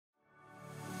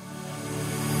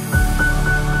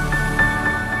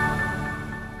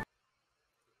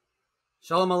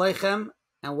Shalom Aleichem,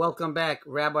 and welcome back,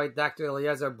 Rabbi Dr.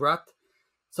 Eliezer Brodt.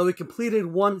 So we completed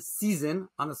one season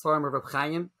on the Svarim of Reb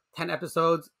Chaim, 10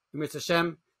 episodes. Mr.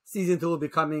 Hashem, season 2 will be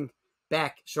coming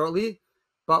back shortly,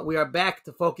 but we are back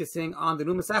to focusing on the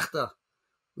new Mesechta.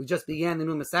 We just began the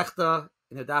new Mesechta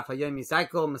in the Daf Hayomi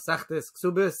cycle, Mesechta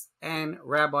Kesuvos, and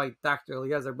Rabbi Dr.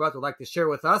 Eliezer Brodt would like to share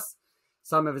with us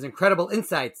some of his incredible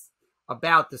insights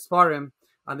about the Svarim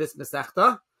on this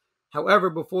Mesechta. However,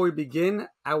 before we begin,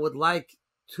 I would like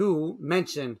to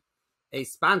mention a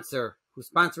sponsor who's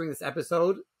sponsoring this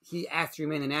episode. He asked to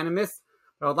remain anonymous,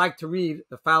 but I would like to read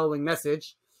the following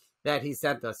message that he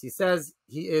sent us. He says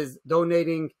he is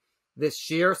donating this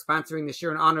shir, sponsoring the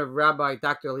shir in honor of Rabbi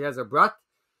Dr. Eliezer Brodt.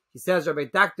 He says, Rabbi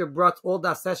Dr. Brot's all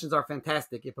DAF sessions are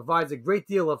fantastic. It provides a great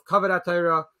deal of kavod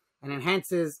HaTorah and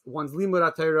enhances one's limud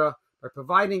HaTorah by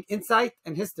providing insight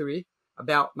and history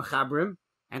about Mechabrim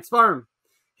and Svarim.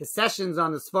 His sessions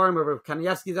on the Svarim of Rav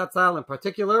Kanievsky Zatzal in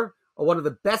particular are one of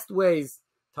the best ways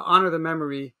to honor the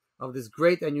memory of this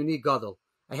great and unique Gadol.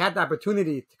 I had the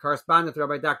opportunity to correspond with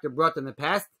Rabbi Dr. Brodt in the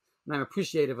past, and I'm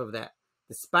appreciative of that.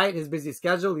 Despite his busy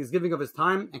schedule, he's giving of his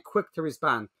time and quick to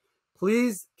respond.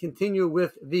 Please continue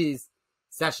with these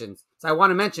sessions. So I want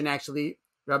to mention, actually,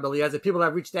 Rabbi Eliezer, people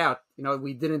have reached out.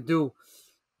 We didn't do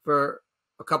for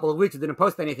a couple of weeks. We didn't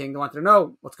post anything. They wanted to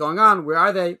know what's going on. Where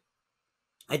are they?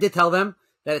 I did tell them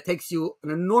that it takes you an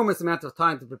enormous amount of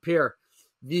time to prepare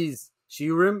these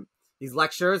shiurim, these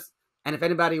lectures. And if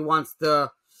anybody wants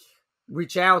to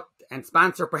reach out and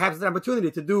sponsor, perhaps it's an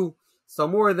opportunity to do some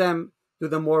more of them, do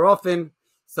them more often.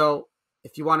 So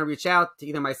if you want to reach out to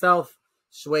either myself,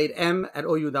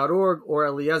 shweidm@ou.org, or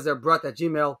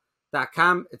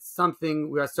eliezerbrodt@gmail.com, it's something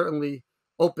we are certainly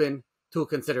open to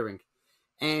considering.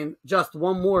 And just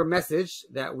one more message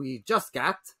that we just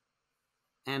got,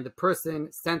 and the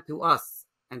person sent to us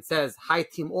and says, "Hi,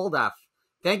 Team Oldaf.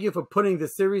 Thank you for putting the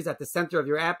series at the center of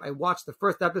your app. I watched the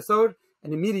first episode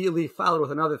and immediately followed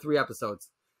with another 3 episodes.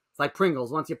 It's like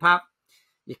Pringles. Once you pop,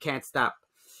 you can't stop."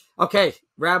 Okay,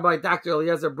 Rabbi Dr.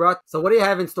 Eliezer Brodt. So what do you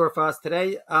have in store for us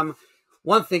today?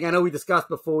 One thing I know we discussed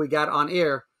before we got on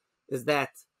air is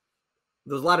that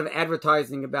there's a lot of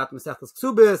advertising about Mesechta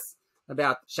Kesuvos,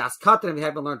 about Shas Kotton. If you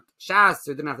haven't learned Shas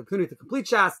or didn't have the opportunity to complete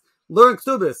Shas, learn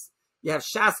Kesuvos. You have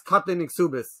Shas, Kotton, and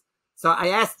Kesuvos. So I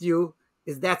asked you,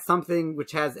 is that something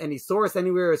which has any source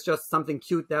anywhere? It's just something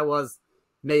cute that was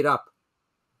made up.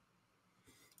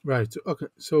 Right. Okay.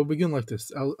 So we'll begin like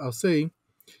this. I'll say,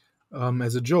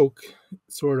 as a joke,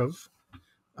 sort of.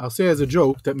 I'll say as a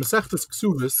joke that Mesechta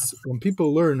Kesuvos, when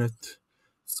people learn it,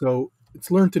 so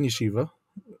it's learned in yeshiva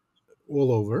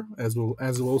all over, as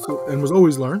also and was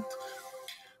always learned.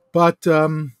 But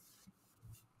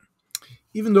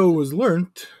even though it was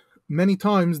learned, many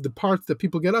times the part that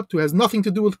people get up to has nothing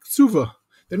to do with Kesuva.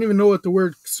 They don't even know what the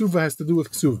word Kesuva has to do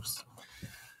with Kesuvos.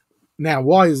 Now,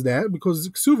 why is that? Because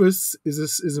Kesuvos is a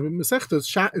Mesechta.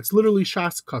 It's literally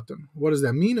Shas Kotton. What does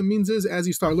that mean? It means as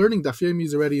you start learning, Daf Yomi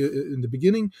is already in the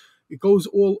beginning. It goes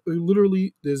all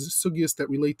literally. There's sugyas that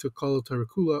relate to Kol Torah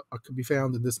Kula could be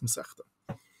found in this Mesechta.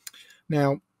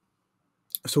 Now,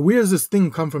 so where does this thing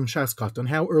come from, Shas Kotton?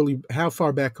 How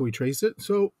far back can we trace it?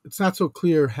 So it's not so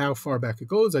clear how far back it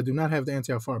goes. I do not have the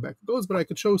answer how far back it goes, but I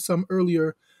could show some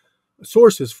earlier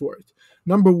sources for it.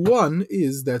 Number one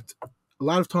is that a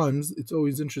lot of times it's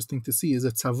always interesting to see is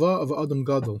a tzava of Adam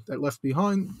Gadol that left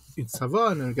behind. It's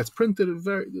tzava and then it gets printed.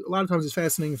 A lot of times it's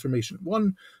fascinating information.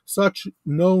 One such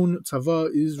known tzava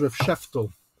is Rav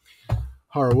Sheftel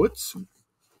Horowitz.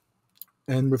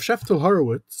 And Rav Sheftel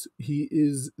Horowitz, he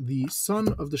is the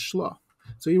son of the Shla.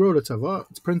 So he wrote a tzava.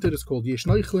 It's printed. It's called Yesh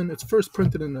Neichlin. It's first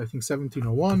printed in, I think,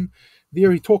 1701.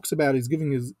 There he talks about, he's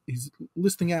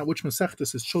listing out which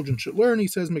Mesechtas his children should learn. He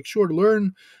says, make sure to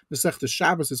learn Mesechtas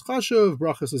Shabbos is Chashav,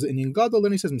 Brachas is Inyan Gadol.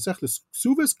 Then he says, Mesechtas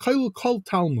Kesuvos, Kail Kol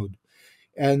Talmud.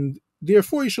 And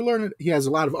therefore, you should learn it. He has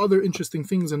a lot of other interesting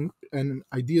things and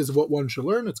ideas of what one should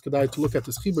learn. It's kedai to look at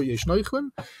this Chibur Yesh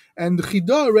Neichlin. And the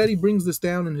Chida already brings this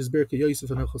down in his Berkei Yosef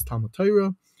and Hilchos Talmud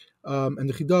Torah. And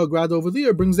the Chida Grad over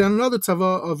there brings down another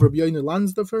tzava of Rabbi Yoina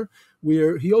Lansdorfer,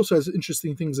 where he also has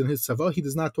interesting things in his tzava. He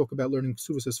does not talk about learning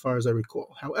Kesuvos as far as I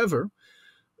recall. However,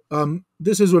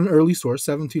 this is an early source,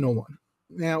 1701.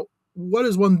 Now, what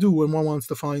does one do when one wants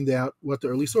to find out what the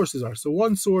early sources are? So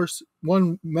one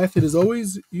method is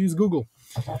always use Google.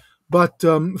 But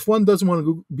if one doesn't want to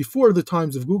Google, before the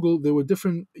times of Google, there were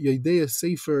different Yedei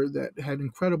Sefer that had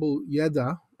incredible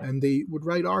yeda, and they would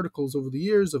write articles over the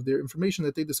years of their information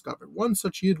that they discovered. One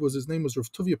such yid his name was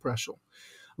Rav Tuvia Preschel.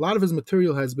 A lot of his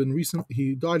material has been recent.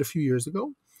 He died a few years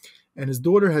ago, and his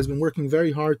daughter has been working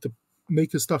very hard to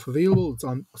make his stuff available. It's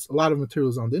on a lot of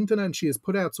materials on the internet, and she has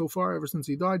put out so far, ever since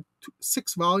he died,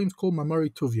 6 volumes called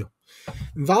Mamari Tuvia.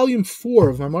 In volume 4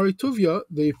 of Mamari Tuvia,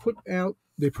 they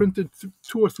printed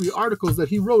 2 or 3 articles that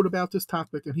he wrote about this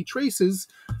topic, and he traces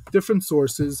different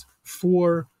sources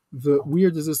for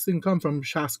where does this thing come from,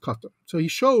 Shas Kotton. So he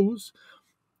shows,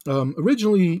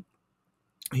 originally,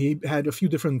 he had a few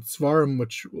different svarim,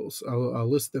 which I'll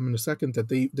list them in a second, that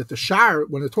the Shar,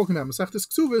 when they're talking about Mesechta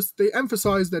Kesuvos, they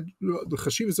emphasize that the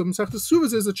Chashivas of Mesechta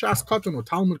Kesuvos is a Shas Kotton or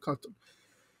Talmud Kotton.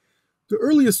 The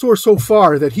earliest source so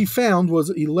far that he found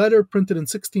was a letter printed in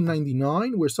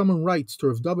 1699 where someone writes to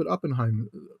Rav David Oppenheim,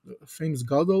 a famous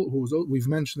gadol, we've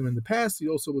mentioned him in the past. He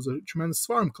also was a tremendous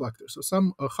svarim collector. So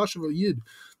some Chashav Yid,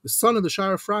 the son of the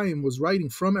Shar Ephraim, was writing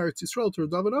from Eretz Yisrael to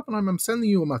Rav David Oppenheim, I'm sending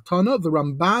you a matana, the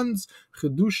Ramban's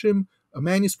Chedushim, a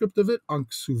manuscript of it on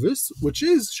Kesuvos, which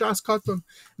is Shas Kotton.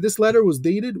 This letter was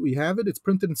dated, we have it, it's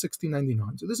printed in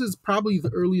 1699. So this is probably the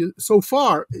earliest, so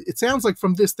far, it sounds like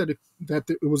from this that it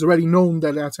was already known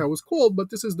that that's how it was called, but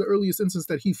this is the earliest instance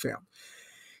that he found.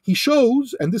 He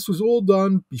shows, and this was all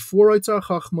done before Eitzar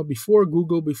Chachma, before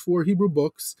Google, before Hebrew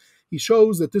books, he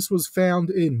shows that this was found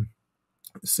in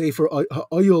Sefer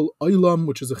Oilam,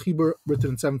 which is a Chibur written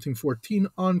in 1714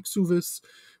 on Kesuvos.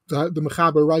 The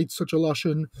Mechaber writes such a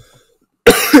lashon.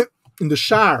 In the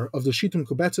Shar of the Shitim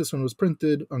Kubetzes, when it was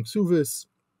printed on Kesuvos,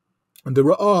 and the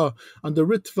Ra'ah, and the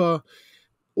Ritva,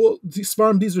 these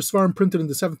are Svarim printed in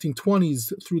the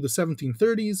 1720s through the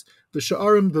 1730s. The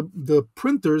Sha'arim, the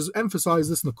printers emphasize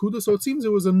this Nakuda, so it seems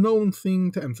it was a known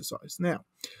thing to emphasize. Now,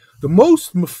 the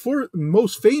most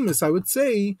famous, I would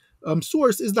say,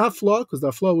 source is the Hafla, because the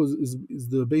Hafla is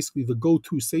basically the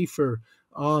go-to sefer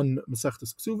on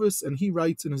Mesechta Kesuvos, and he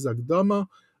writes in his Agdama,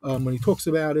 when he talks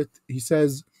about it, he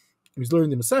says, he's learning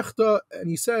the Mesechta, and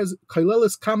he says,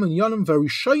 Kailelis kamen yanim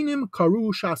varishainim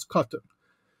karu Shas Kotton.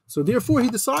 So therefore he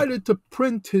decided to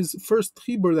print his first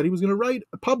chibur that he was going to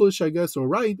publish, was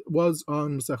on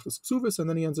Mesechta Kesuvos, and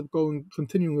then he ends up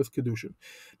continuing with Kedushin.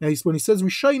 Now when he says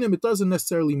Rishainim, it doesn't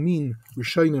necessarily mean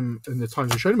Rishainim in the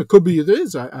times of Rishainim. It could be it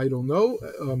is, I don't know.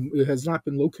 It has not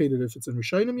been located if it's in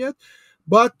Rishainim yet.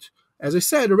 But as I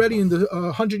said already, in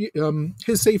the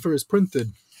his sefer is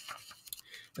printed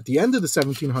at the end of the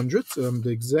 1700s. The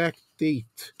exact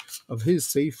date of his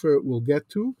sefer we'll get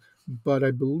to, but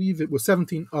I believe it was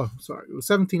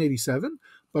 1787.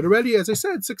 But already, as I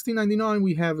said, 1699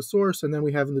 we have a source, and then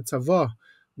we have in the Tzava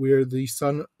where the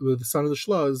son of the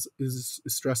Shlaz is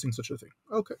stressing such a thing.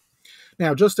 Okay.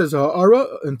 Now, just as a ara,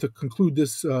 and to conclude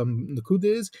this, Nakuda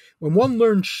is, when one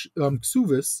learns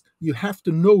Kesuvos, you have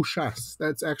to know Shas.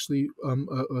 That's actually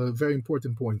a very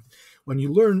important point. When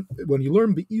you learn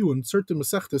Be'iyun, certain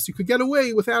Mesechtas, you could get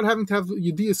away without having to have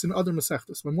Yedias in other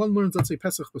Mesechtas. When one learns, let's say,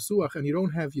 Pesach Basuach, and you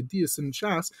don't have Yedias in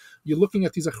Shas, you're looking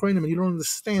at these Achronim and you don't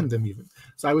understand them even.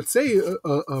 So I would say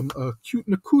a cute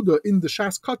Nakuda in the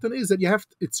Shas Kotton is that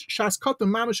it's Shas Kotton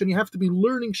Mamish, and you have to be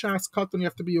learning Shas Kotton, you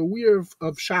have to be aware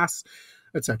of Shas,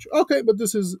 etc. Okay, but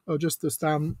this is just a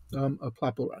stam a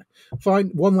plapelrai.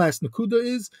 Fine. One last nakuda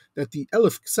is that the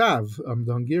Elif Ksav,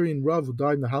 the Hungarian Rav who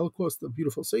died in the Holocaust, the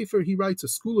beautiful sefer, he writes a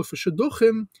school for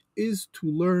Shidduchim is to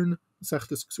learn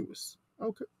Mesechta Kesuvos.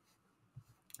 Okay.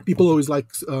 People always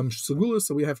like segulas,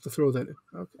 so we have to throw that in.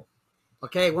 Okay.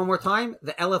 Okay, one more time.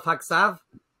 The Elif Haksav.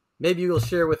 Maybe you will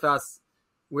share with us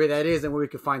where that is and where we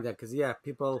can find that, because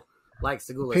people like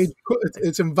segulas.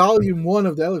 It's in volume 1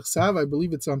 of the Elif Sav. I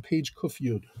believe it's on page Kuf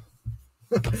Yud.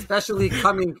 Especially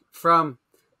coming from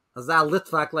a Zal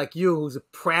Litvak like you, who's a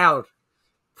proud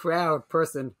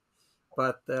person.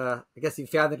 But I guess you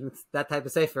found it in that type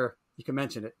of sefer. You can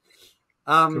mention it.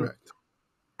 Correct.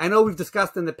 I know we've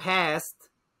discussed in the past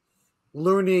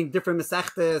learning different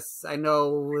Mesechtas. I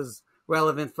know it was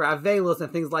relevant for Avelos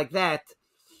and things like that.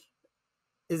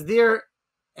 Is there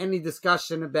any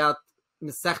discussion about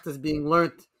Mesechtas being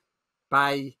learnt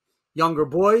by younger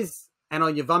boys? And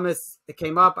on Yavamis, it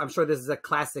came up. I'm sure this is a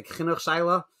classic Chinuch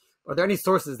Shaila. Are there any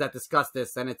sources that discuss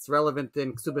this, and it's relevant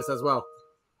in Kesuvos as well?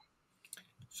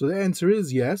 So the answer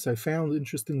is yes. I found,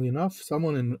 interestingly enough,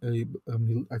 someone in,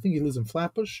 I think he lives in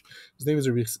Flatbush. His name is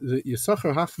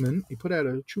Yisachar Hoffman. He put out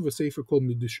a tshuva sefer called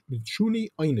Midshuni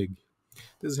Einig.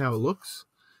 This is how it looks.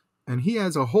 And he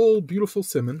has a whole beautiful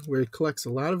simon where he collects a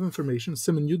lot of information,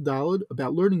 simon Yud Daled,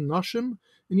 about learning Nashim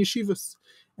in yeshivas.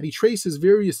 And he traces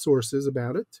various sources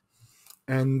about it.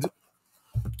 And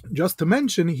just to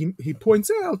mention, he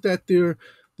points out that there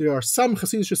are some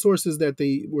Hasidic sources that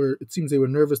it seems they were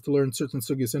nervous to learn certain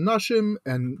sugyas in Nashim,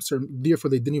 and therefore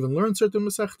they didn't even learn certain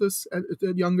Mesechtas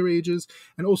at younger ages.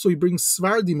 And also he brings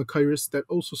Svardi Makairis, that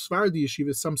also Svardi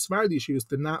yeshivas, some Svardi yeshivas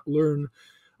did not learn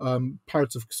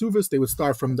parts of Kesuvos. They would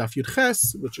start from Daf Yud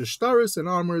Ches, which is Shtaris, and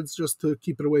onwards, just to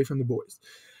keep it away from the boys.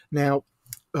 Now,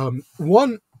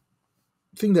 one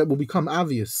thing that will become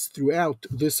obvious throughout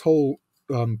this whole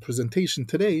presentation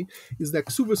today is that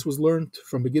Kesuvos was learned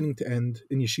from beginning to end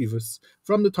in yeshivas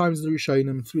from the times of the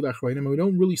Rishonim through the Achronim, and we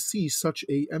don't really see such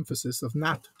a emphasis of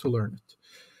not to learn it.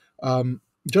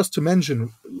 Just to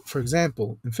mention, for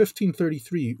example, in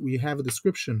 1533 we have a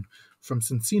description from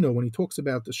Cincino when he talks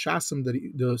about the Shasim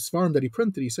the Svarim that he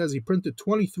printed. He says he printed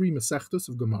 23 Mesechtas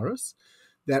of Gemaras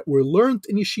that were learned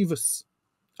in yeshivas.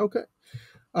 Okay.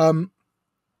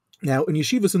 Now, in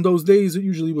yeshivas in those days, it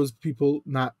usually was people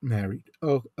not married.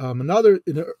 Another,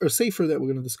 in a sefer that we're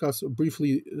going to discuss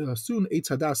briefly soon, Eitz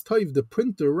Hadas Taiv, the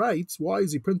printer writes, why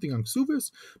is he printing on Kesuvos?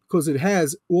 Because it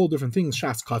has all different things,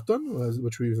 Shas Kotton,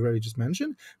 which we've already just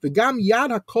mentioned. V'gam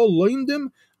yad hakol loindim,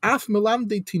 af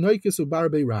melamde tinoikis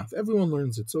ubarbe rav. Everyone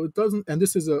learns it. So it doesn't, and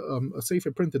this is a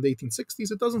sefer printed in the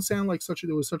 1860s, it doesn't sound like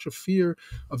there was such a fear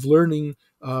of learning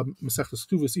Mesechta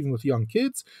Kesuvos even with young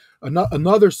kids.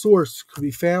 Another source could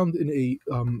be found in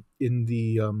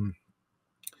the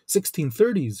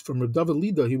 1630s from Reb David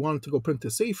Lida. He wanted to go print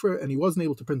a sefer, and he wasn't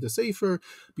able to print a sefer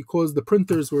because the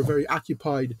printers were very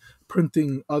occupied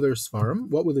printing other svarim.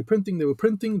 What were they printing? They were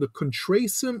printing the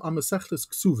Kontresim on Mesechta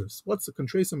Kesuvos. What's the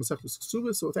Kontresim on Mesechta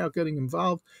Kesuvos? So without getting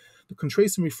involved, the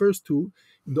Kontresim refers to,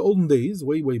 in the olden days,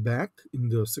 way back, in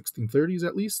the 1630s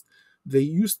at least, they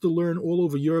used to learn all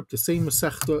over Europe the same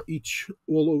Mesechta in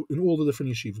all the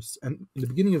different yeshivas. And in the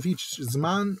beginning of each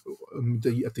Zman,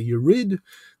 at the Yerid,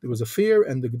 there was a fair,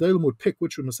 and the Gedolim would pick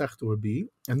which Mesechta would be.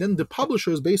 And then the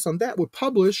publishers, based on that, would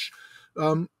publish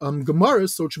Gemaras,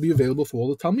 so it should be available for all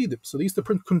the Talmidim. So they used to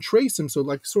print Kontresim, so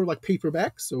sort of like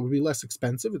paperbacks, so it would be less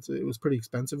expensive. It was pretty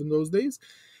expensive in those days.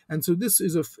 And so this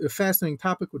is a fascinating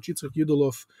topic which Yitzchak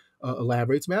Yudilov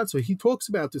elaborates about. So he talks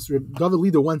about this. David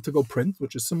Lida went to go print,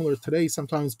 which is similar today.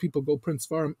 Sometimes people go print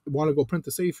Svarim, want to go print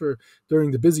the Sefer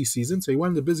during the busy season. So he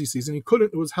went in the busy season. He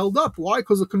couldn't. It was held up. Why?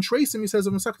 Because of Kontresim, he says,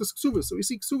 of Mesechta Kesuvos. So you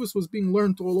see, Kesuvos was being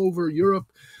learned all over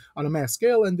Europe on a mass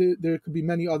scale, and there could be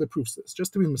many other proofs of this.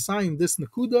 Just to be Messiah in this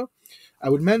Nakuda, I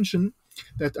would mention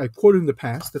that I quoted in the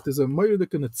past that there's a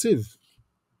Moedik and a Tziv.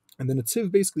 And then the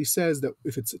Tziv basically says that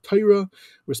if it's a Torah,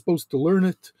 we're supposed to learn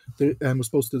it, and we're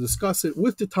supposed to discuss it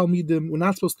with the Talmidim. We're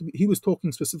not supposed to be, he was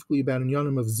talking specifically about in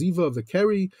Yanim of Ziva, of the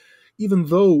Keri, even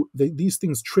though these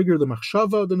things trigger the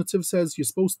Machshava, the Tziv says you're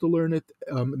supposed to learn it,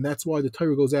 and that's why the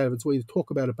Torah goes out of its way to talk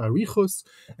about it by Arichos,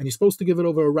 and you're supposed to give it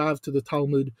over a Rav to the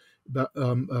Talmud,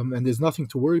 and there's nothing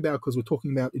to worry about because we're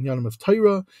talking about in Yanim of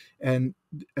Torah, and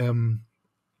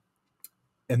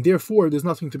therefore, there's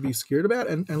nothing to be scared about.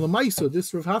 And Lamaisa,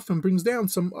 this Rav Hafan brings down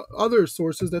some other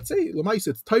sources that say Lamaisa,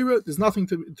 it's Torah. There's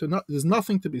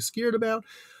nothing to be scared about,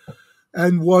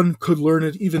 and one could learn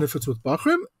it even if it's with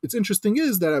Bachrim. It's interesting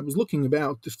is that I was looking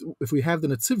about if we have the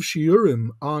Netziv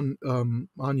Shiurim on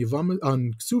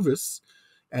Kesuvos,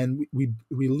 and we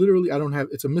literally, I don't have,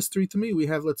 it's a mystery to me. We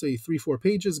have, let's say, 3-4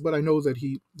 pages, but I know that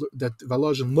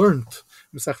Volozhin learned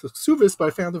Mesechta Kesuvos, but I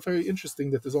found it very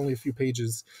interesting that there's only a few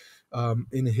pages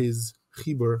in his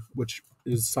Chibur, which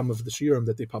is some of the Shiurim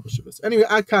that they publish of us. Anyway,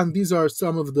 these are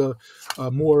some of the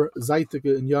more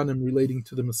Zaitige and Yanim relating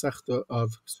to the Mesechta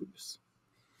of Kesuvos.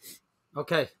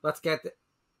 Okay, let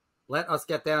us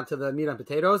get down to the meat and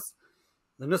potatoes.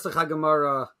 The Nusach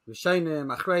HaGemara,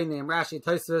 Rishonim, Achreinim, Rashi,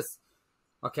 Tosfos.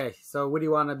 Okay, so where do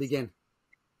you want to begin?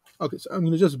 Okay, so I'm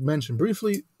going to just mention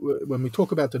briefly when we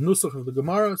talk about the nusach of the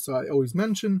Gemara. So I always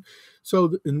mention,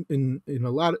 so in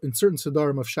certain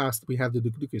Siddharim of Shas we have the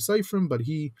Dukdukei Seifrim, but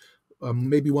he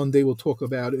maybe one day we'll talk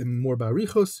about him more about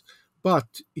Arichos.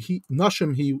 But he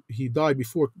died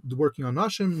before working on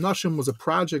Nashim. Nashim was a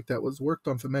project that was worked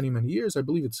on for many years. I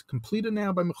believe it's completed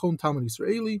now by Mechon Talmud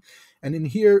Israeli, and in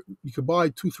here you could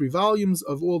buy 2-3 volumes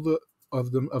of all the of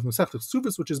Mesechta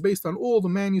Kesuvos, which is based on all the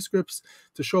manuscripts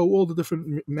to show all the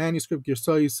different manuscript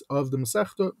girsais of the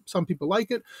Mesechta. Some people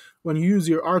like it. When you use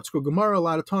your Art Scroll Gemara, a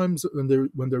lot of times when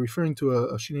they're referring to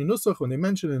a Shinei Nusach, when they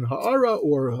mention in Ha'ara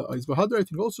or Izvahadra, I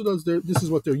think also does. This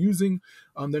is what they're using.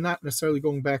 They're not necessarily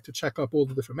going back to check up all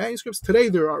the different manuscripts. Today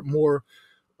there are more.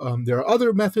 There are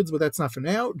other methods, but that's not for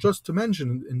now. Just to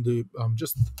mention, in the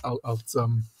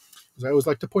as I always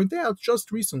like to point out,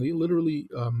 just recently, literally,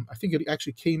 I think it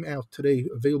actually came out today,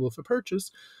 available for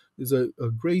purchase, is a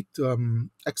great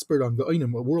expert on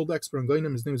Geonim, a world expert on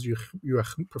Geonim. His name is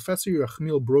Professor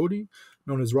Yerachmiel Brody,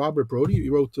 known as Robert Brody.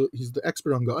 He's the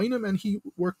expert on Geonim, and he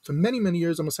worked for many, many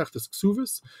years on Mesechta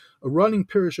Kesuvos. A running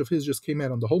parish of his just came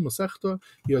out on the whole Mesechta.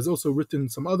 He has also written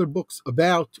some other books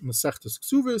about Mesechta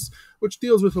Kesuvos, which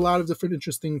deals with a lot of different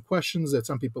interesting questions that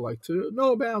some people like to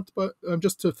know about, but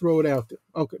just to throw it out there.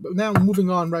 Okay, but now moving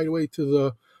on right away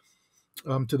to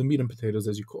the meat and potatoes,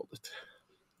 as you called it.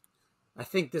 I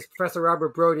think this Professor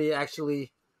Robert Brody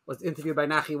actually was interviewed by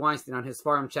Nachi Weinstein on his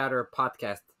Forum Chatter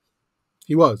podcast.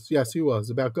 He was, yes, he was,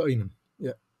 about Geonim.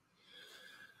 Yeah.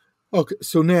 Okay,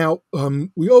 so now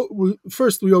we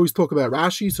always talk about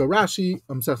Rashi. So Rashi,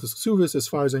 Mesechta Kesuvos, as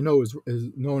far as I know, is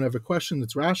no one ever questioned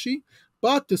it's Rashi.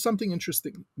 But there's something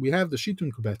interesting. We have the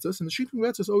Shitun Kubetzes, and the Shitun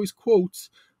Kubetzes always quotes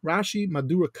Rashi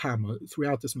Madura Kama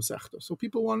throughout this Mesechta. So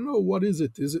people want to know, what is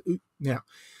it? Is it now?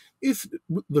 If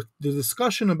the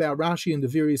discussion about Rashi and the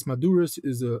various Maduras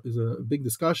is a big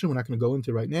discussion, we're not going to go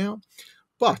into right now.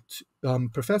 But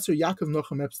Professor Yaakov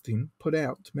Nochem Epstein put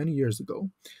out many years ago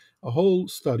a whole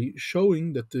study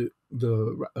showing that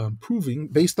proving,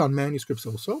 based on manuscripts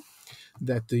also,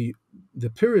 that the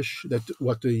Pirish, that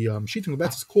what the Shitun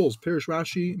Kubetzes calls Pirish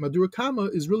Rashi Madura Kama,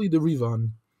 is really the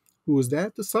Rivan. Who was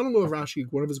that? The son-in-law of Rashi,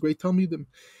 one of his great Talmidim.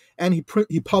 And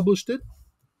he published it.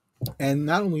 And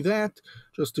not only that,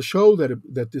 just to show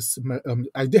that this,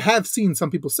 I have seen some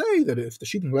people say that if the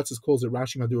Shitun Kubetzes calls it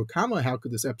Rashi Madura Kama, how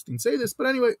could this Epstein say this? But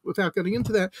anyway, without getting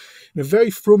into that, in a very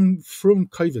frum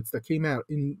Kavitz that came out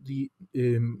in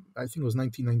I think it was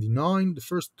 1999, the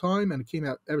first time, and it came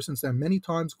out ever since then many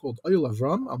times, called Oyel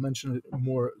Avram. I'll mention it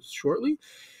more shortly.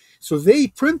 So they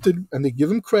printed, and they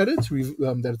give him credit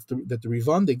that the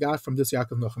Rivan they got from this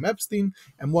Yaakov Nochem Epstein,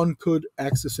 and one could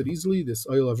access it easily. This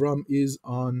Oyel Avram is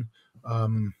on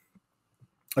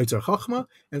Eitzar Chachma,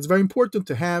 and it's very important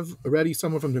to have already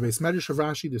someone from the Beis Medrash of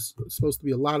Rashi. There's supposed to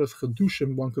be a lot of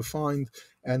Chedushim one could find,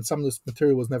 and some of this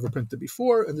material was never printed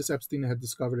before, and this Epstein had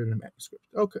discovered it in a manuscript.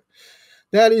 Okay,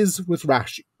 that is with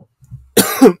Rashi.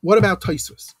 What about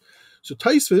Tosfos? So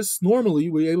Tosfos, normally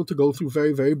we're able to go through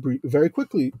very, very very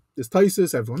quickly. This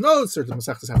Tosfos, everyone knows, certain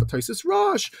Mesechtas have a Tosfos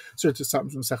Rosh, certain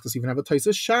Mesechtas even have a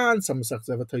Tosfos Shan, some Mesechtas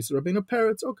have a Tosfos Rabbeinu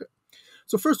Peretz. Okay.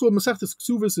 So first of all, Mesechta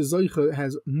Kesuvos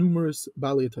has numerous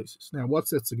Balei Tosfos. Now, what's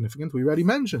that significant? We already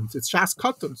mentioned, it's Shas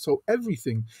Kotton, so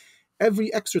everything,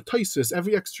 every extra Tosfos,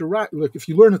 every extra, like if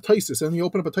you learn a Tosfos and you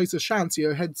open up a Tosfos Shan, so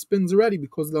your head spins already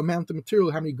because of the amount of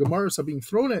material, how many Gemaras are being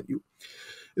thrown at you.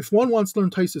 If one wants to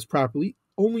learn Tosfos properly,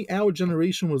 only our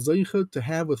generation was zeicha to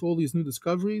have, with all these new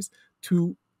discoveries,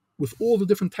 with all the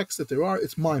different texts that there are,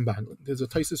 it's mind-boggling. There's a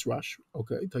Tosfos Rosh,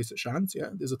 okay, Tosfos Shantz, yeah.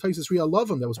 There's a Tosfos Riyah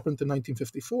Lavan that was printed in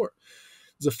 1954.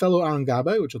 There's a fellow Aaron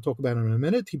Gabbai, which I'll talk about in a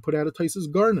minute. He put out a Tosfos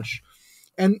Garnish,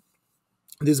 and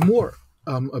there's more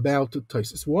about the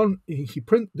Tosfos. One, he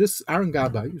print this Aaron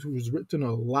Gabbai, who's written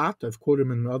a lot. I've quoted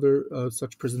him in other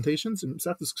such presentations. In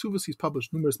Mesechta Kesuvos, he's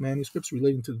published numerous manuscripts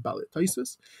relating to the Balei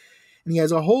Tosfos. And he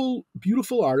has a whole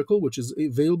beautiful article, which is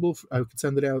available. I could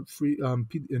send it out free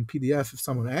in PDF if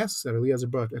someone asks, at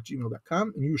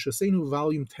eliezerbrodt@gmail.com, in Yerushaseinu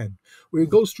Volume 10, where he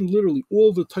goes through literally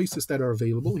all the Tosfos that are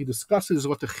available. He discusses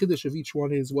what the Chiddush of each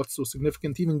one is, what's so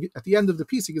significant. Even at the end of the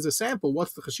piece, he gives a sample.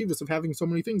 What's the Cheshivas of having so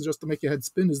many things just to make your head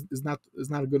spin is not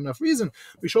a good enough reason.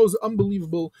 But he shows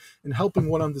unbelievable in helping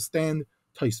one understand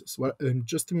Tosfos. And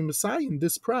just to be Messiah in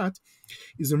this prat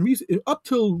is up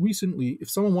till recently, if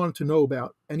someone wanted to know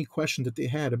about any question that they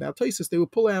had about Tosfos, they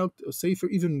would pull out a sefer.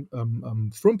 Even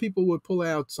from people would pull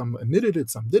out, some admitted it,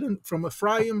 some didn't, from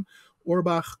Ephraim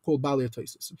Orbach called Balei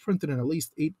Tosfos. It's printed in at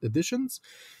least 8 editions,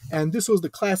 and this was the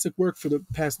classic work for the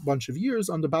past bunch of years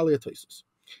on the Balei Tosfos.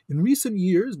 In recent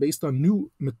years, based on new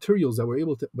materials that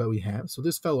we have, so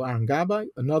this fellow Aaron Gabbai,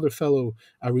 another fellow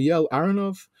Ariel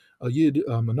Aronov,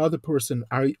 another person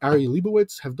Ari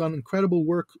Leibowitz, have done incredible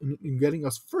work in getting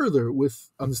us further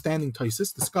with understanding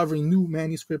Tosfos, discovering new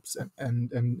manuscripts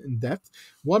and in depth.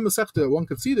 One Mesechta, one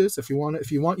could see this. If you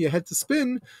want your head to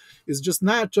spin, is just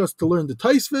not just to learn the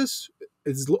Tosfos.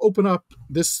 Is open up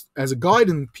this as a guide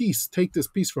and piece. Take this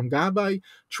piece from Gabbai,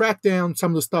 track down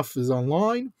some of the stuff is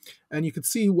online, and you can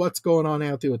see what's going on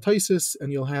out there with Tosfos,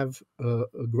 and you'll have a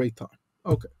great time.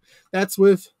 Okay, that's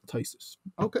with Tosfos.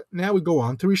 Okay, now we go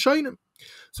on to Rishonim.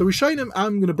 So Rishonim,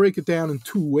 I'm going to break it down in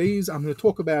 2 ways. I'm going to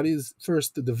talk about is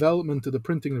first the development of the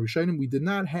printing of Rishonim. We did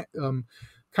not have,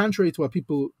 contrary to what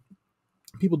people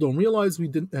people don't realize we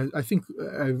didn't. I think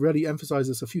I've already emphasized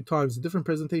this a few times in different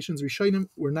presentations. Rishonim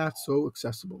were not so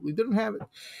accessible. We didn't have it.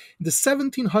 The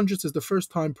 1700s is the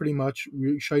first time pretty much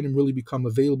Rishonim really become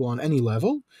available on any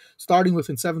level. Starting with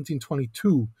in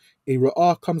 1722, a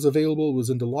Ra'ah comes available. It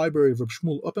was in the library of Reb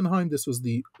Shmuel Oppenheim. This was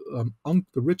the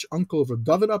rich uncle of Reb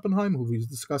David Oppenheim, who we've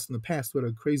discussed in the past with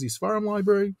a crazy Sfarim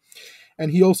library.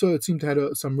 And he also, it seemed to have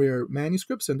some rare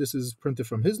manuscripts, and this is printed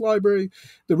from his library.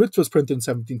 The Ritz was printed in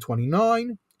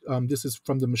 1729. This is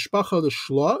from the Mishpacha, the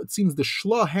Shla. It seems the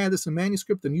Shla had this in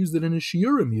manuscript and used it in his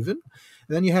Shiurim even.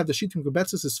 And then you have the Shittim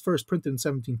Gebetzes is first printed in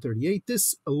 1738.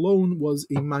 This alone was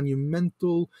a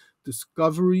monumental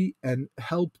discovery and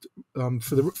helped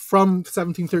from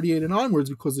 1738 and onwards,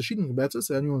 because the Shittim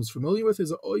Gebetzes, anyone's familiar with,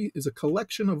 is a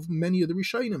collection of many of the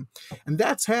Rishonim. And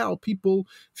that's how people,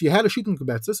 if you had a Shittim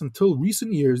Gebetzes until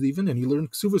recent years even, and you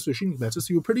learned Kesuvos or Shittim Gebetzes,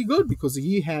 you were pretty good, because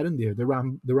he had in there the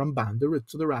Ramban, the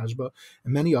Ritz, the Rashba,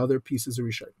 and many other pieces of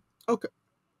Rishonim. Okay.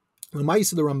 The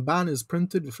Ma'aseh, the Ramban, is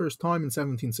printed the first time in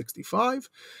 1765.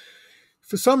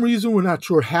 For some reason, we're not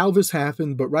sure how this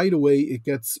happened, but right away it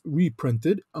gets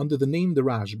reprinted under the name the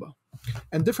Rashba.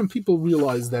 And different people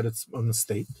realize that it's a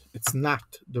mistake. It's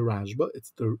not the Rashba,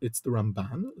 it's the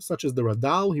Ramban, such as the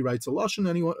Radal. He writes a lashon.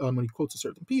 Anyone when he quotes a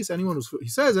certain piece, anyone's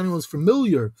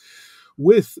familiar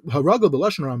with Haragal, the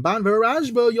lashon Ramban,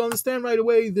 Rashba, you'll understand right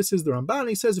away this is the Ramban.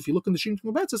 He says if you look in the Shittim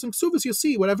Gebetzes and Kesuvos, you'll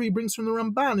see whatever he brings from the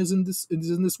Ramban is in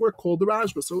this work called the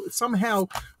Rashba. So it somehow,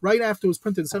 right after it was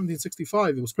printed in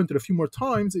 1765, it was printed a few more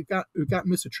times. It got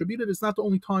misattributed. It's not the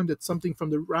only time that something from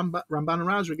the Ramban and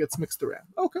Rashba gets mixed around.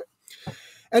 Okay.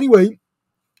 Anyway,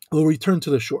 we'll return to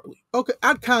this shortly. Okay,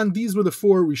 Adkan, these were the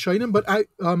four Rishonim, but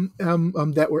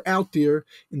that were out there,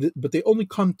 but they only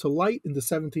come to light in the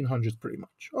 1700s, pretty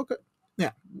much. Okay,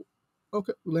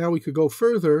 now we could go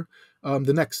further.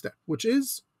 The next step, which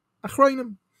is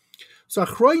Achronim. So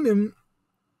Achronim,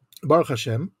 Baruch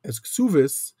Hashem, as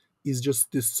Kesuvos is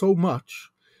just this so much.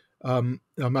 I'm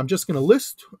just going to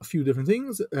list a few different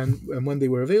things and when they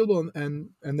were available, and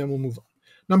then we'll move on.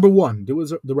 Number one, there was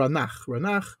the Ranach.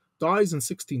 Ranach dies in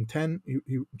 1610.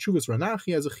 Chuvas Ranach.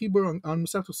 He has a chibur on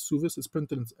Mesechta Kesuvos. It's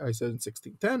printed, in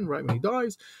 1610, right when he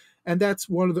dies, and that's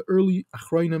one of the early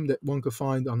achronim that one could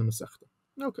find on the Mesechta.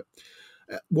 Okay,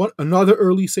 another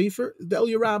early sefer, the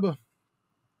Elya Rabbah.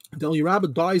 The Elya Rabbah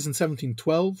dies in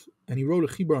 1712, and he wrote a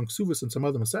chibur on Kesuvos and some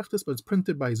other Mesechtas, but it's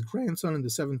printed by his grandson in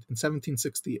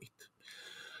 1768.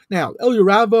 Now, Elya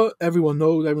Rabbah, everyone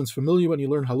knows, everyone's familiar when you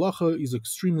learn halacha. He's an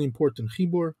extremely important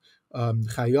chibur.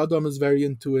 Chai Adam is very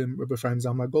into him, Rabbi Ephraim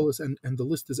Zalman Margolis, and the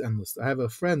list is endless. I have a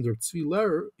friend, Tzvi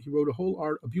Lehrer, he wrote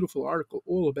a beautiful article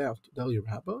all about the Elya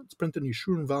Rabbah. It's printed in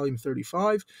Yeshurun, volume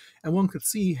 35, and one could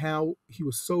see how he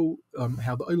was so,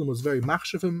 how the Olam was very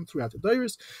machshav him throughout the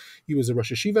Dairis. He was a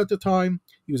Rosh Hashiva at the time.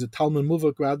 He was a Talmud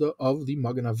Muvak Rada of the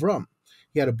Magen Avram.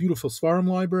 He had a beautiful Svarim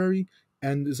library,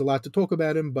 and there's a lot to talk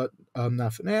about him, but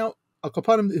not for now. He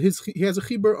has a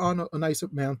chibur on a nice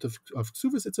amount of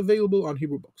Kesuvos. It's available on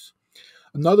Hebrew books.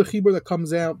 Another chibur that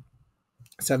comes out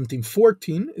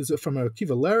 1714 is from a Akiva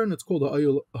Leren. It's called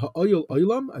Ha'oyel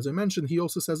Olam. As I mentioned, he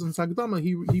also says in Sagdama,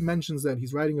 he mentions that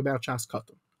he's writing about Shas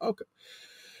Kotton. Okay.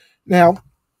 Now,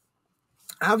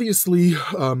 obviously,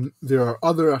 there are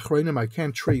other achronim. I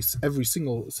can't trace every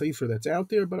single sefer that's out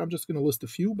there, but I'm just going to list a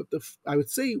few. But I would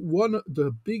say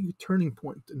the big turning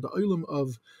point in the olam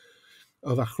of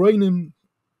achronim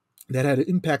that had an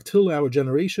impact till our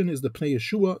generation is the Pnei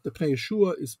Yeshua. The Pnei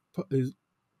Yeshua is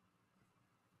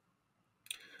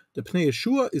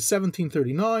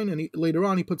 1739, and later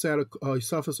on he puts out a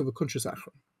Yisafos of a Kunshas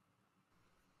Achron.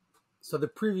 So the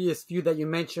previous few that you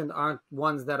mentioned aren't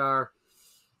ones that are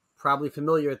probably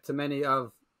familiar to many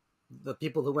of the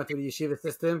people who went through the yeshiva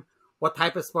system. What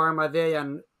type of svarim are they,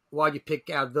 and why you pick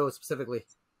out those specifically?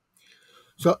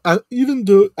 So I'm going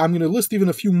to list even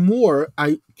a few more.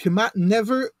 I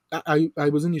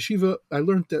was in yeshiva. I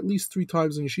learned at least 3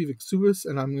 times in yeshiva Kesuvos,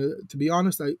 and to be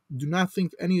honest, I do not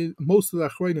think most of the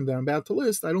achronim that I'm about to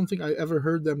list, I don't think I ever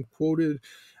heard them quoted.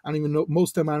 I don't even know,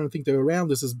 most of them I don't think they were around.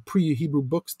 This is pre-Hebrew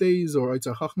books days or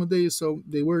Eitzah Chachma days, so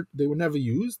they were never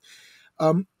used.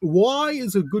 Why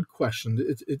is a good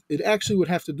question. It actually would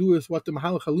have to do with what the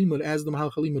Mahalach HaLimud, as the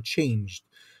Mahalach HaLimud changed,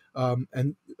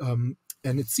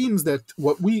 and it seems that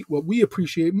what we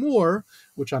appreciate more,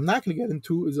 which I'm not going to get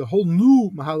into, is a whole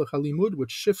new Mahalach HaLimud,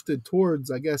 which shifted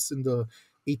towards, I guess, in the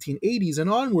 1880s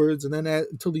and onwards, and then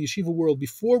until the yeshiva world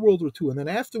before World War II, and then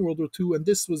after World War II, and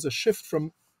this was a shift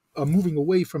from moving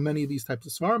away from many of these types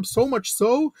of svarim, so much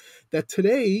so that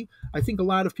today I think a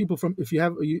lot of people if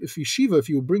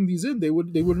you bring these in, they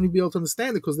wouldn't be able to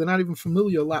understand it because they're not even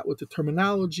familiar a lot with the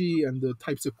terminology and the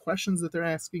types of questions that they're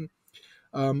asking.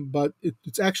 but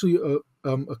it's actually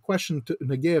a question to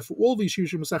negate for all these Shir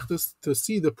Mesechtas to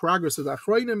see the progress of the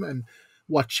Achronim and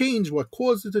what changed, what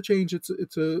caused it to change. It's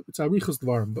arichas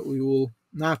dvarim, but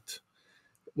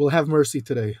we'll have mercy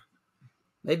today.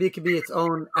 Maybe it could be its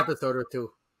own episode or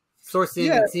two, sourcing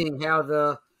Yeah. and seeing how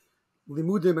the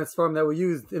limudim and sforim that were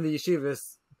used in the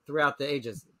yeshivas throughout the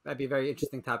ages. That'd be a very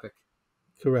interesting topic.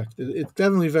 Correct. It's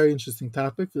definitely a very interesting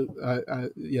topic.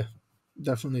 Yeah,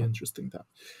 definitely interesting topic.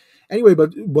 Anyway,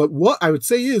 but what I would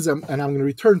say is, and I'm going to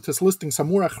return to listing some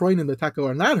more achronim that Taka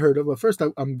are not heard of, but first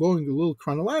I'm going a little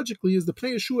chronologically, is the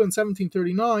Pnei Yeshua in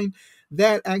 1739,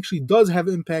 that actually does have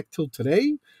impact till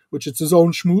today, which it's his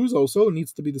own shmooze also, it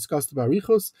needs to be discussed about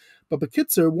Richos. But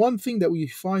Bekitzer, one thing that we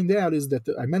find out is that,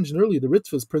 I mentioned earlier, the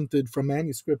Ritva is printed from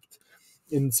manuscript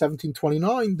in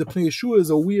 1729. The Pnei Yeshua is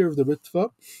aware of the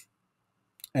Ritva,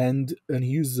 and he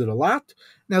uses it a lot.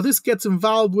 Now this gets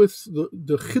involved with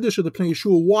the Chiddush of the Pnei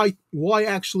Yeshua. Why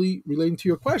actually, relating to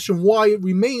your question, why it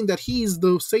remained that he's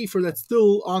the sefer that's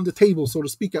still on the table, so to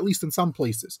speak, at least in some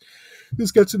places.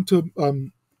 This gets into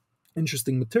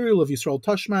interesting material of Yisrael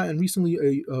Tashma, and recently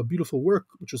a beautiful work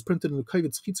which was printed in the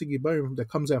Kaivetz Chitzig Yibayim that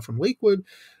comes out from Lakewood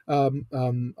on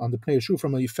the Pnei Yeshua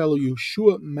from a fellow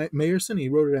Yeshua Meyerson. He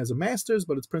wrote it as a master's,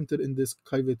 but it's printed in this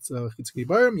Kaivetz Chitzig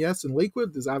Yibayim. Yes, in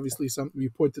Lakewood. There's obviously some, we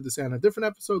pointed this out in a different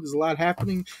episode. There's a lot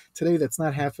happening today that's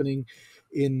not happening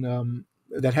in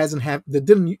that hasn't happened, that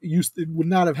it would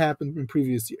not have happened in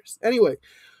previous years. Anyway,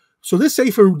 so this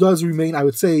sefer does remain, I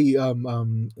would say,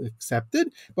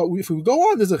 accepted. But if we go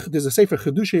on, there's a sefer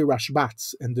Chedushay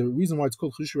Rashbatz, and the reason why it's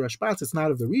called Chedushay Rashbatz, it's not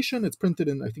of the Rishon. It's printed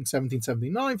in, I think,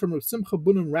 1779 from Rav Simcha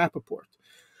Bunim Rappaport.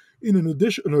 In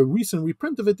a recent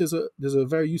reprint of it, there's a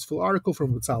very useful article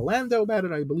from Ritzal Landau about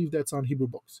it. I believe that's on Hebrew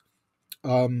Books.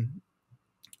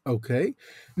 Okay,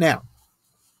 now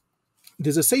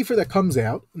there's a sefer that comes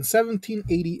out in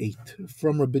 1788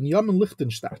 from Rabbi Binyamin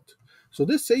Lichtenstadt. So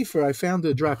this sefer I found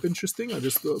the drop interesting. I'll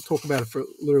just talk about it for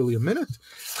literally a minute.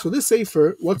 So this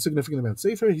sefer, what's significant about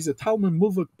sefer? He's a Talmud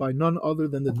Muvak by none other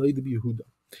than the Noda B'Yehuda.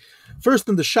 First,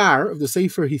 in the shar of the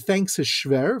sefer, he thanks his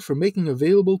shver for making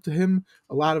available to him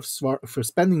a lot of for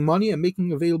spending money and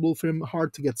making available for him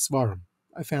hard to get svarim.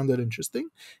 I found that interesting.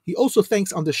 He also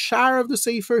thanks on the shar of the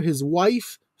sefer his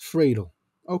wife Freidel.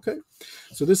 Okay,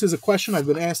 so this is a question I've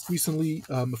been asked recently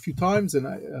a few times,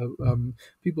 and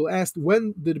people asked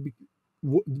when do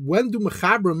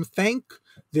Mechabrim thank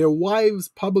their wives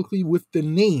publicly with the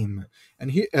name?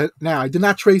 And here, now I did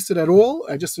not trace it at all.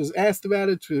 I just was asked about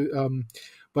it.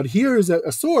 But here is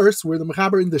a source where the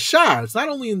Mechaber in the Shar, it's not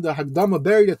only in the Hagdama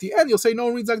buried at the end, you'll say no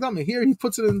one reads Hagdama. Here he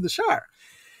puts it in the Shar.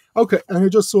 Okay, and I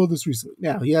just saw this recently.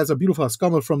 Now, he has a beautiful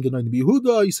haskama from the Noda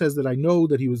B'Yehuda. He says that I know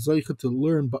that he was zeicha to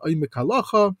learn Ba'omek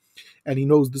Halacha, and he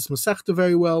knows this Mesechta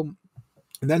very well.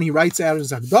 And then he writes out in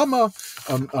his Hagdama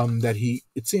that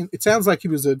it sounds like he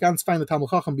was a ganz feiner Talmud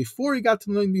Chacham before he got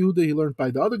to the Noda B'Yehuda. He learned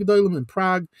by the other Gedolim in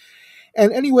Prague.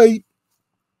 And anyway,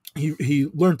 he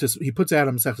learned this. He puts out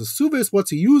Mesechta Kesuvos.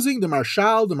 What's he using? The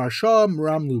Marshal, the Marsham,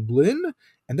 Ram Lublin.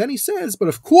 And then he says, but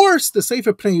of course, the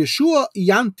Sefer Pnei Yeshua,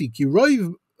 Yanti,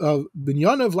 Kiroiv,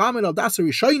 Binyanov, Lamed, Al Dasa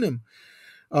Rishonim.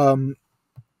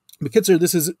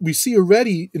 Bekitzer, we see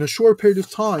already in a short period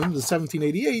of time, the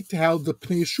 1788, how the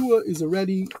Pnei Yeshua is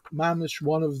already mamish,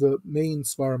 one of the main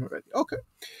svarim already. Okay.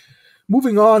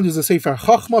 Moving on, there's a Sefer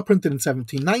Chachma printed in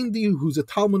 1790, who's a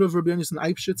Talmud of Rabbi Yonasan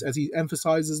Eibshitz, as he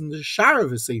emphasizes in the Shar of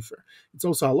his Sefer. It's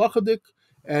also halachadik,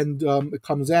 and it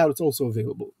comes out. It's also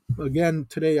available. Again,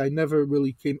 today I never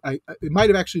really came. It might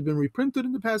have actually been reprinted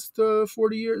in the past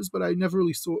 40 years, but I never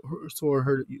really saw or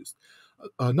heard it used.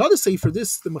 Another sefer, the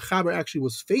Mechaber actually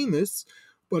was famous,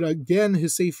 but again,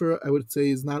 his sefer I would say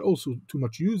is not also too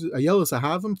much used. Ayelas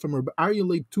Ahavim from Rabbi Aryeh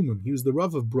Leib Tumim. He was the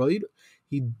Rav of Brodt.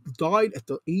 He died at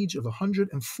the age of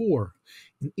 104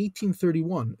 in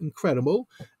 1831. Incredible.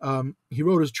 He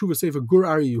wrote his Tshuva Sefer Gur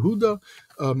Aryeh Yehuda.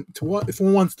 If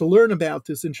one wants to learn about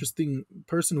this interesting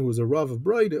person who was a Rav of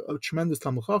Brodt, a tremendous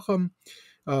Talmud Chacham,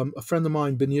 a friend of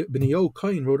mine, Benio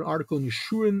Kain, wrote an article in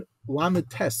Yeshurun Lamed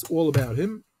Tes all about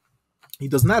him. He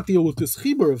does not deal with this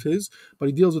chibur of his, but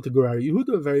he deals with the Gur Aryeh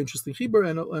Yehuda, a very interesting chibur,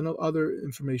 and other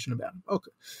information about him. Okay.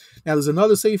 Now there's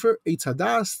another sefer, Eitz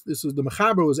Hadas. This was the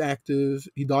Mechaber was active.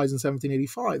 He dies in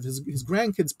 1785. His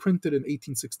grandkids printed in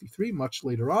 1863, much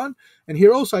later on. And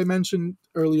here also I mentioned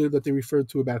earlier that they referred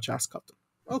to about Shas Kotton.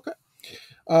 Okay.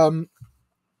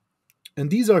 And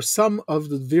these are some of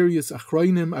the various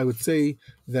achronim, I would say,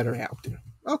 that are out there.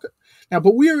 Okay. Now,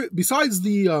 but besides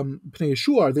the Pnei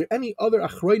Yeshua, are there any other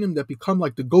achronim that become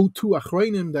like the go-to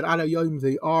achronim that Adayim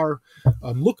they are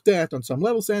looked at on some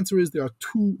levels? The answer is there are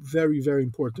two very, very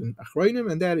important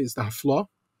achronim, and that is the Hafla.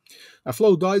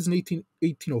 Aflo dies in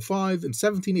 1805. In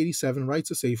 1787,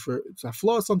 writes a sefer. It's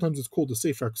Aflo. Sometimes it's called the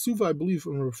Sefer Ksuva. I believe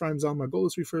when Ephraim Zalman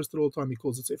Margolis refers to it all the time, he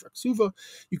calls it Sefer Ksuva.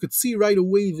 You could see right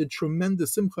away the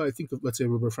tremendous simcha. I think of, let's say,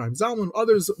 Rabbi Ephraim Zalman.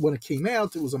 Others, when it came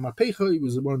out, it was a mapecha. He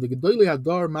was one of the Gedolei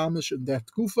Hadar Mamish in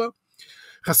that kufa.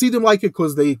 Hasidim like it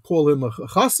because they call him a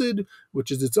chassid, which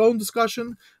is its own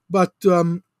discussion. But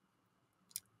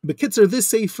Bekitzer, this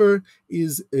sefer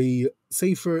is a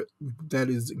sefer that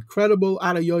is incredible.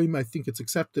 Arayoim, I think it's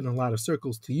accepted in a lot of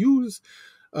circles to use.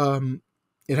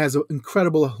 It has an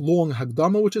incredible long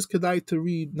Hagdama, which is kedai to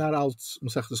read, not out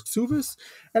Mesechta Kesuvos.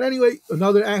 And anyway,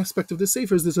 another aspect of this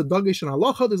sefer is there's a dagesh and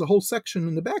halacha. There's a whole section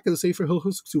in the back of the sefer,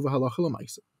 Hilchos Ksuva Halacha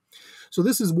L'Maisa. So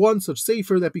this is one such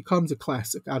sefer that becomes a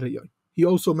classic, Arayoim. He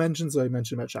also mentions, I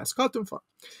mentioned about Shas Kotton.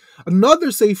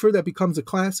 Another sefer that becomes a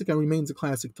classic and remains a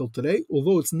classic till today,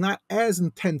 although it's not as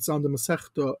intense on the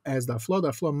Mesechta as the Afla. The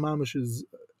Afla Mamish is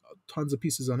tons of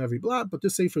pieces on every blot, but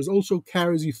this sefer also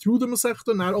carries you through the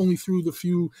Mesechta, not only through the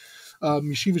few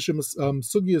Mishivish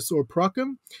Sugyas or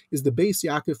Prakim, is the Beis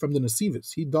Yaakov from the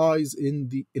Nesivos. He dies in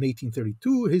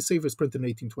 1832. His sefer is printed in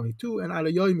 1822, and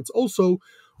Alayayim, it's also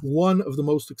one of the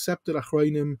most accepted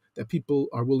Achrayim that people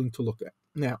are willing to look at.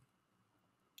 Now,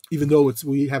 even though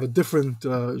we have a different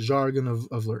jargon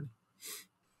of learning.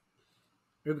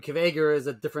 Rabbi Kiveger is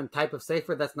a different type of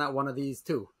sefer. That's not one of these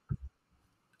two.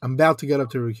 I'm about to get up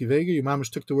to Rabbi Kiveger. Your mamish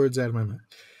took the words out of my mouth.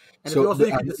 And so, you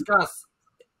can discuss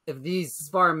if these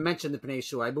svarim mention the Pnei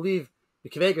Yeshua. I believe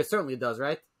Rabbi Kiveger certainly does,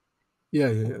 right? Yeah.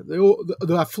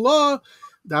 The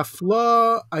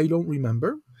Afla, I don't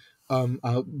remember.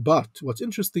 But what's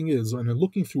interesting is, when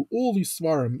looking through all these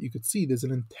svarim, you could see there's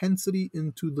an intensity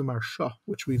into the Marsha,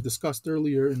 which we've discussed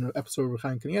earlier in an episode of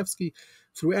Chaim Kanievsky.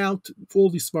 Throughout all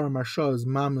these svarim, Marsha is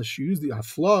mamash used, the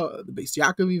Afla, the Beis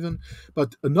Yaakov even.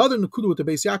 But another nakuda with the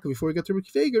Beis Yaakov, before we get to Rabbi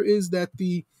Kiveger, is that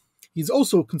he's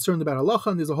also concerned about halacha,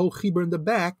 and there's a whole chibur in the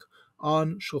back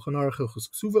on Shulchan Aruch Hilchos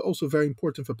Kesuva, also very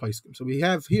important for Paiskim. So we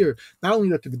have here not only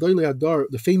that the Gedolei Hadar,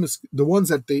 the ones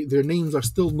that their names are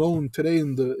still known today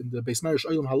in the Beis Marish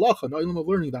Olam Halacha, and Olam of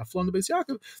Learning, the Aflan, the Beis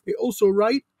Yaakov, they also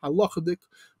write halachadik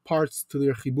parts to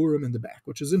their chiburim in the back,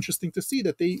 which is interesting to see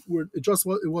that there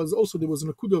was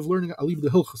an akuda of learning alib the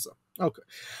hilchasa. Okay,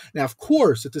 now of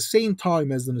course at the same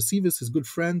time as the Nesivos, his good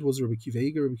friend was Rabbi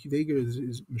Kiveger. Rabbi Kiveger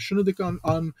is mishunadik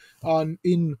on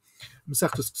in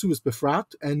Mesechta Kesuvos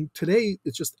Befrat, and today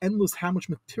it's just endless how much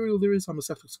material there is on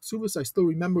Mesechta Kesuvos. I still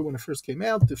remember when it first came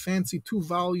out, the fancy 2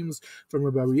 volumes from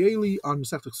Rabbi Arieli on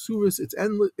Mesechta Kesuvos. It's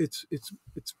endless.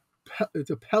 It's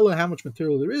a pella how much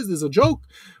material there is. There's a joke.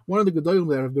 One of the Gedolim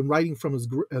that have been writing from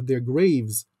their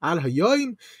graves Al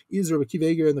Hayoim is Rabbi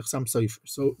Kiveger and the Chassam Sofer.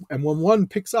 So, and when one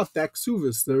picks up that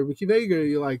Kesuvos, the Rabbi Kiveger,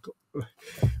 you're like,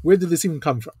 where did this even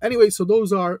come from? Anyway, so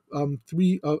those are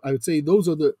 3. I would say those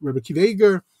are the Rabbi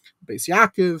Kiveger, Beis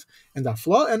Yaakov, and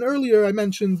Afla. And earlier I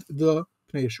mentioned the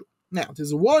Pnei Yeshua. Now,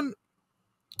 there's one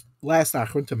last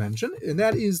achron to mention, and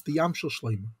that is the Yam Shel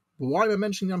Shlomo. Why am I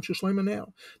mentioning Yam Shel Shlomo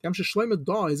now? Yam Shel Shlomo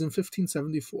dies in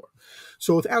 1574.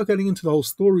 So without getting into the whole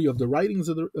story of the writings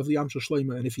of the Yam Shel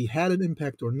Shlomo and if he had an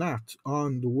impact or not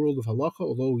on the world of halacha,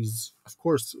 although he's, of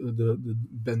course, the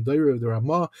Ben Daira of the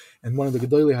Ramah and one of the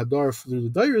Gedolei Hadar through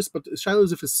the Dairis, but the Shiloh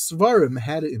is if his Svarim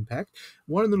had an impact.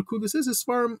 One of the Nakudas is his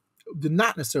Svarim did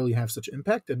not necessarily have such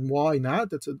impact, and why not?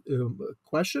 That's a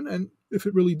question, and if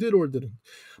it really did or didn't.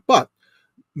 But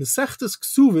Mesechta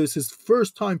Kesuvos, his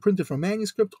first time printed from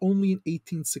manuscript, only in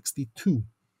 1862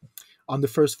 on the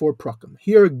first 4 prakim.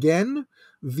 Here again,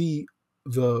 the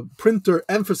printer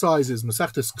emphasizes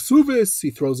Mesechta Kesuvos.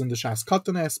 He throws in the Shas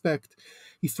Kotton aspect.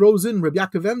 He throws in Rabbi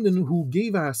Yaakov Emden, who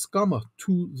gave a haskama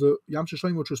to the Yam Shel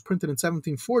Shlomo, which was printed in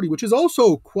 1740, which is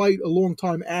also quite a long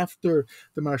time after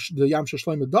the Yam Shel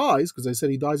Shlomo dies, because I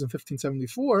said he dies in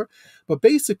 1574. But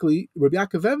basically, Rabbi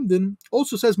Yaakov Emden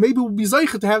also says maybe we'll be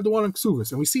zeicha to have the one on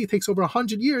Kesuvos. And we see it takes over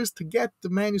 100 years to get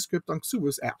the manuscript on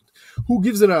Kesuvos out. Who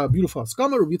gives it a beautiful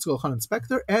haskama? Rabbi Yitzchak Elchanan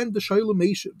Spector and the Shaila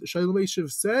Meishiv. The Shaila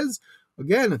Meishiv says,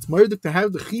 again, it's murdik to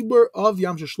have the chibur of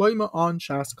Yam Shel Shlomo on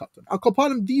Shas Kotton. Al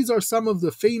Kopanim, these are some of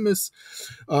the famous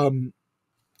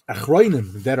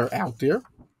achrayim that are out there.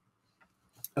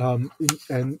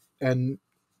 And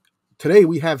today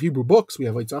we have Hebrew books, we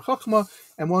have Eitzah Chachma,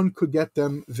 and one could get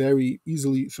them very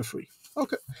easily for free.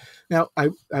 Okay, now I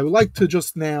would like to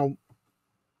just now.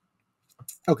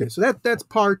 Okay, so that's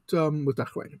part with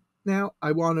achrayim. Now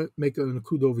I want to make a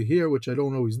nakud over here, which I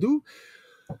don't always do.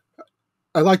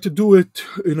 I like to do it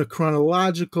in a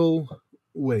chronological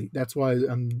way. That's why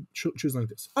I'm choosing like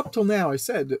this. Up till now, I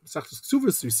said that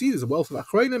Kesuvos, you see, there's a wealth of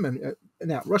achronim, and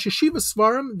now Rosh Hashiva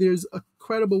Svarim, there's a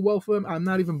credible wealth of them. I'm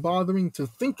not even bothering to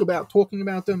think about talking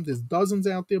about them. There's dozens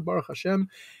out there, Baruch Hashem,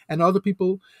 and other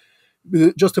people.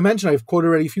 Just to mention, I've quoted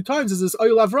already a few times, is this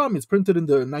Oyel Avram. It's printed in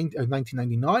the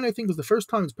 1999, I think, was the first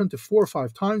time. It's printed 4 or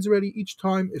 5 times already. Each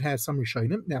time it has some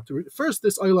Rishonim. Now, first,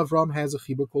 this Oyel Avram has a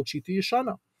chibur called Shita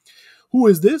Yeshana. Who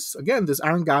is this? Again, this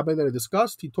Aaron Gabai that I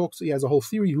discussed. He has a whole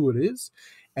theory who it is.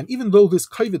 And even though this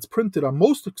kavit's printed on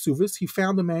most Kesuvos, he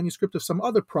found a manuscript of some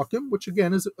other prakim, which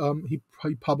again is he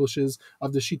publishes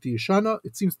of the Shita Yeshana.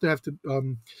 It seems to have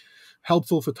to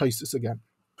helpful for Taisus again.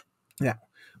 Now,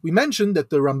 we mentioned that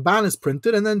the Ramban is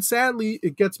printed, and then sadly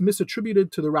it gets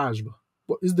misattributed to the Rajba.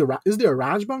 Is there a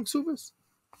Rajba on Kesuvos?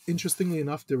 Interestingly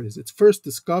enough, there is. It's first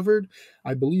discovered,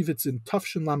 I believe it's in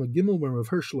Tafshin Lama Gimel when Rav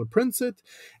Hirschler prints it,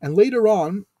 and later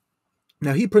on,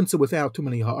 now he prints it without too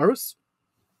many ha'aras.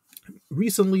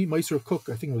 Recently, Meiser Cook,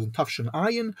 I think it was in Tafshin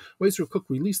Ayin, Meiser Cook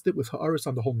released it with ha'aras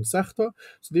on the whole Mesechta.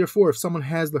 So therefore, if someone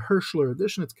has the Hirschler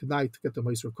edition, it's kedai to get the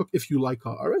Meiser Cook if you like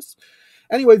ha'aras.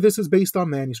 Anyway, this is based on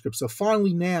manuscripts. So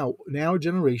finally now, in our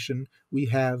generation, we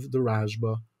have the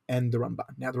Rajba and the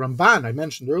Ramban. Now, the Ramban, I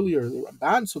mentioned earlier, the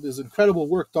Ramban, so there's incredible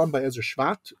work done by Ezra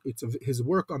Shvat. His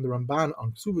work on the Ramban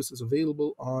on Kesuvos is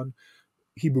available on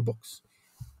Hebrew books.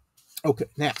 Okay,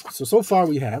 now, so far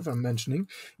we have, I'm mentioning,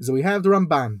 is that we have the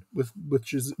Ramban,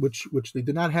 which they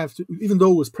did not have to, even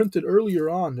though it was printed earlier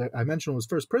on, that I mentioned it was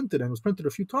first printed and was printed a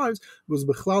few times, it was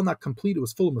Bechlal not complete, it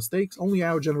was full of mistakes. Only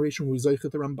our generation was Zeichet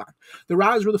the Ramban. The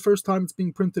Rajba, the first time it's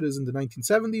being printed is in the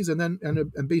 1970s,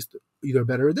 and based either a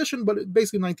better edition, but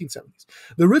basically 1970s.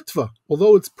 The Ritva,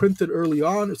 although it's printed early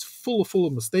on, it's full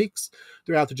of mistakes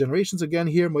throughout the generations. Again,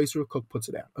 here Meiser Cook puts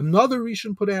it out. Another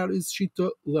Rishon put out is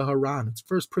Shita Leharan. It's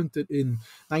first printed in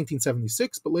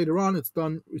 1976, but later on it's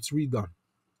redone.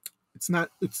 It's not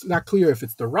clear if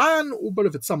it's the Ran, but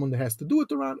if it's someone that has to do with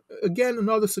the Ran. Again,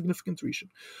 another significant Rishon.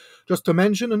 Just to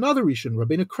mention another Rishon,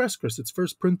 Rabbeinu Kreskris. It's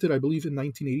first printed, I believe, in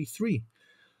 1983.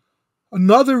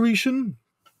 Another Rishon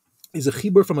is a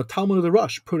chibur from a Talmud of the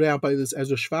Rush put out by this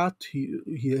Ezra Shvat.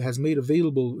 He has made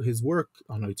available his work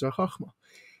on Eitzar Chachma.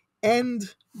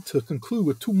 And to conclude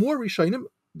with 2 more Rishonim,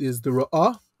 there's the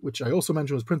Ra'ah, which I also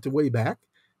mentioned was printed way back,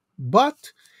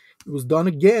 but it was done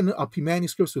again up in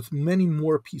manuscripts with many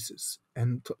more pieces.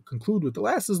 And to conclude with the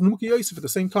last is Nuki Yosef. At the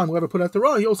same time, whoever put out the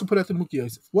Ra'ah, he also put out the Nuki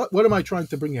Yosef. What am I trying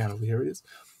to bring out over here is,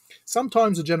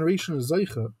 sometimes a generation of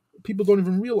Zeicha, people don't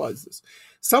even realize this.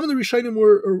 Some of the Rishonim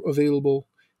were available.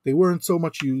 They weren't so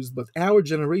much used, but our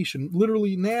generation,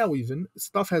 literally now even,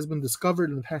 stuff has been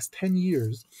discovered in the past 10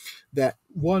 years that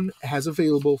one has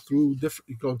available through different,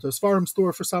 you go to a Svarim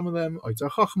store for some of them,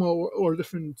 or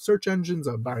different search engines.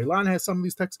 Bar-Ilan has some of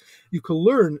these texts. You can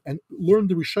learn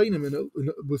the Rishonim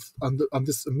on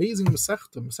this amazing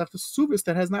Mesechta Kesuvos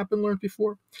that has not been learned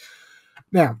before.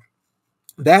 Now,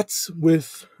 that's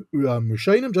with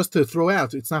Rishonim. Just to throw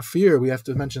out, it's not fair. We have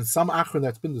to mention some Achron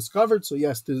that's been discovered. So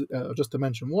yes, just to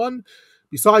mention one,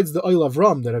 besides the Oyel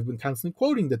Avram that I've been constantly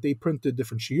quoting, that they printed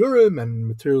different shiurim and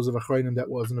materials of Achronim that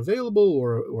wasn't available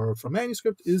or from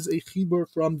manuscript, is a chibur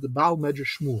from the Baal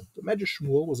Medrash Shmuel. The Medrash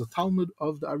Shmuel was a Talmud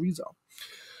of the Arizal.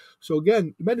 So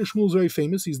again, Medrash Shmuel is very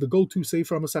famous. He's the go-to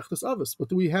sefer on Mesechtas Avos. But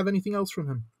do we have anything else from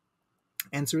him?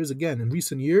 Answer is, again, in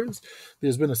recent years,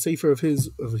 there's been a sefer of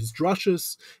his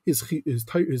drashas, his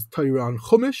Torah on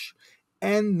Chumash,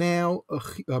 and now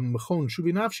Mechon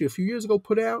Shuvi Nafshi a few years ago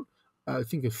put out, I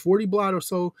think, a 40 blot or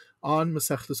so on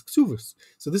Mesechtas Kesuvos.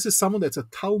 So this is someone that's a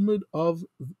Talmud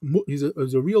he's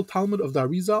a real Talmud of the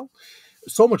Arizal.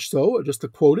 So much so, just to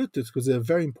quote it, because it's a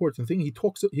very important thing. He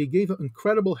gave an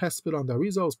incredible hesped on the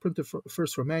Arizal. It was printed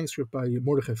first for a manuscript by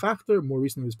Mordechai Fachter. More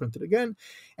recently, it was printed again.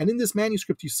 And in this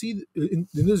manuscript, you see in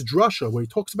this drasha where he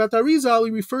talks about the Arizal,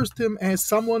 he refers to him as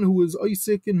someone who is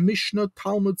Isaac in Mishnah,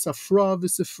 Talmud, Safra,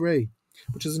 V'Sifrei,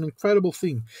 which is an incredible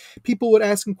thing. People would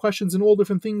ask him questions in all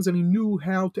different things, and he knew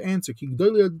how to answer.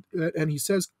 And he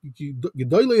says,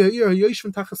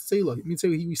 it means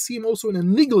we see him also in a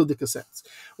nigladik sense.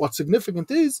 What's significant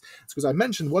is, it's because I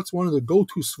mentioned what's one of the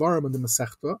go-to svarim in the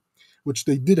Mesechta, which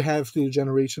they did have through the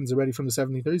generations already from the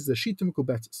 1730s, the Shitim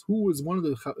Kubetzes, who was one of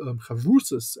the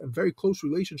chavrusas and very close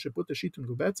relationship with the Shitim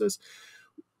Kubetzes,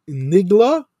 in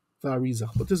Nigla, Arizal.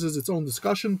 But this is its own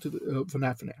discussion for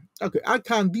now. Okay,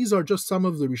 these are just some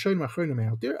of the Rishonim Achronim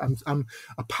out there. I'm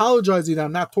apologizing that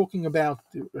I'm not talking about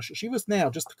the Rosh Hashivas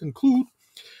now. Just to conclude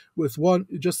with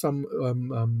some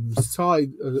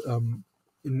side.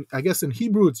 I guess in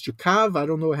Hebrew it's Jakav. I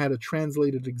don't know how to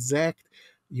translate it exact,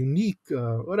 unique,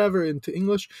 whatever into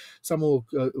English. Someone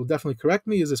will definitely correct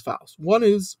me. Is as follows. One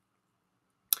is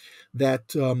that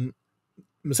Mesechta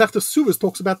Kesuvos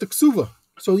talks about the Kesuva.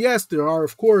 So yes, there are,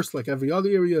 of course, like every other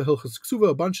area, Hilchos Kesuva,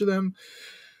 a bunch of them.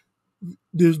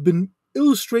 There's been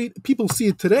people see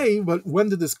it today, but when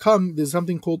did this come? There's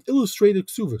something called illustrated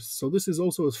Kesuvos. So this is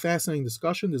also a fascinating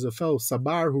discussion. There's a fellow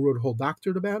Sabar who wrote a whole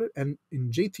doctorate about it, and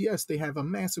in JTS they have a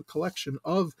massive collection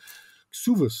of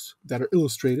Kesuvos that are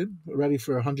illustrated already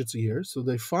for hundreds of years. So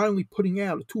they're finally putting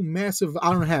out two massive.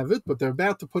 I don't have it, but they're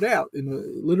about to put out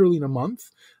literally in a month.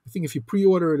 I think if you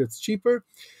pre-order it, it's cheaper.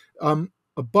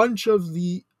 A bunch of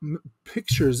the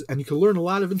pictures, and you can learn a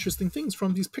lot of interesting things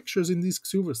from these pictures in these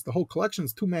Kesuvos. The whole collection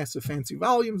is two massive fancy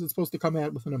volumes. It's supposed to come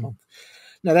out within a month.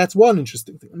 Now that's one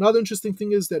interesting thing. Another interesting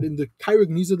thing is that in the Cairo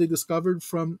Gniza they discovered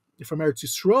from Eretz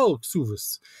Yisrael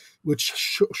Kesuvos, which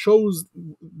shows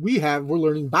we're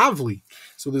learning Bavli.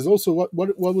 So there's also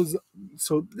what was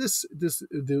so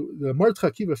the Mordechai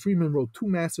Akiva Friedman wrote two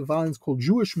massive volumes called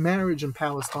Jewish Marriage in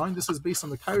Palestine. This is based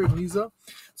on the Cairo Gniza.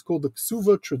 It's called the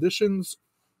Kesuva Traditions.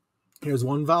 Here's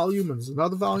one volume, and there's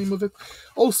another volume of it.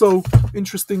 Also,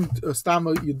 interesting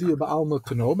Stama Yediyah Ba'alma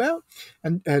to know about.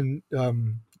 And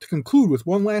to conclude with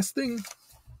one last thing,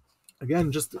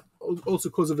 again, just also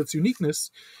because of its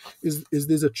uniqueness, is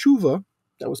there's a tshuva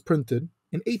that was printed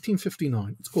in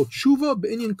 1859. It's called Tshuva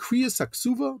Be'inyan Kriyas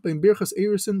HaKsuva Be'in Birchas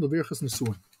Eirisin LeBirchas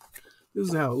Nesuin. This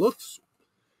is how it looks.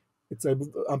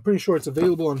 I'm pretty sure it's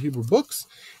available on Hebrew Books.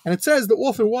 And it says the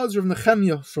author was Rav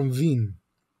Nechemia from Wien.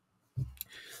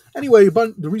 Anyway,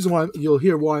 the reason why you'll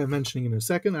hear why I'm mentioning it in a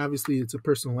second. Obviously, it's a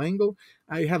personal angle.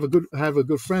 I have a good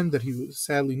friend that he was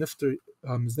sadly nifter.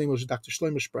 His name was Dr.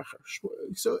 Shlomo Sprecher.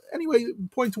 So anyway, the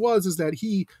point is that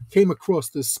he came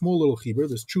across this small little chibur,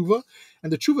 this tshuva,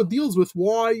 and the tshuva deals with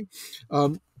why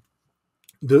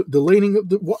the laning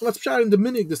of let's try in the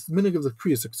minig of the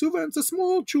Kriyas Ksuva. It's a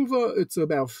small tshuva. It's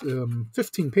about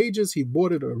 15 pages. He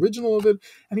bought it, an original of it,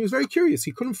 and he was very curious.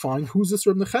 He couldn't find who's this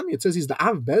Reb Nechemia. It says he's the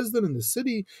Av Bezdin in the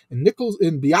city in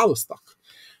Bialystok.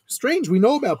 Strange. We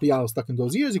know about Bialystok in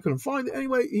those years. He couldn't find it.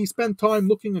 Anyway, he spent time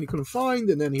looking and he couldn't find.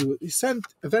 And then he sent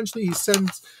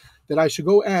that I should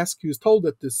go ask. He was told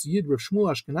that this Yid Rav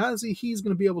Shmuel Ashkenazi, he's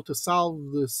going to be able to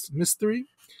solve this mystery.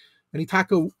 And he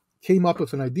came up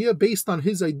with an idea. Based on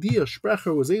his idea,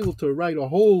 Sprecher was able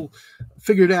to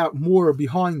figured out more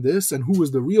behind this and who was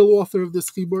the real author of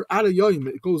this chibur.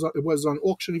 It was on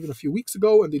auction even a few weeks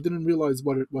ago, and they didn't realize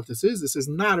what this is. This is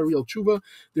not a real tshuva.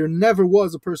 There never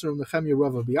was a person of Nechemia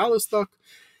Rav of Bialystok.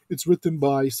 It's written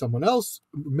by someone else,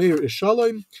 Meir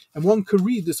Ishalom, and one could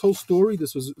read this whole story.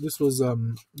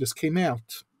 This came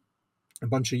out a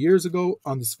bunch of years ago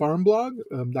on the Sfarim blog.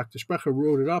 Dr. Sprecher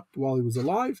wrote it up while he was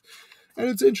alive. And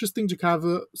it's interesting to have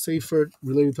a sefer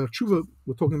related to tshuva.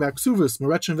 We're talking about Kesuvos,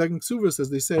 Merechen Vegen Kesuvos, as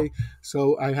they say.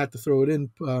 So I had to throw it in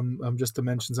just to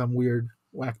mention some weird,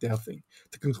 whacked out thing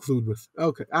to conclude with.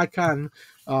 Okay, I can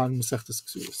on Mesechta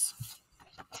Kesuvos.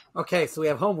 Okay, so we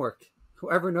have homework.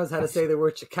 Whoever knows how to say the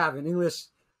word chikav in English,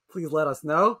 please let us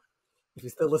know if you're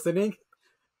still listening.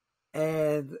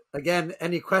 And again,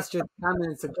 any questions,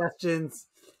 comments, suggestions,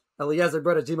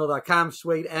 eliezerbrodt@gmail.com,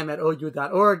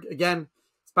 shweidm@ou.org. Again,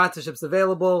 sponsorships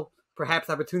available, perhaps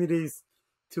opportunities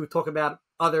to talk about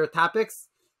other topics,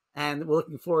 and we're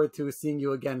looking forward to seeing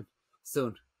you again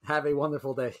soon. Have a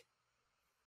wonderful day.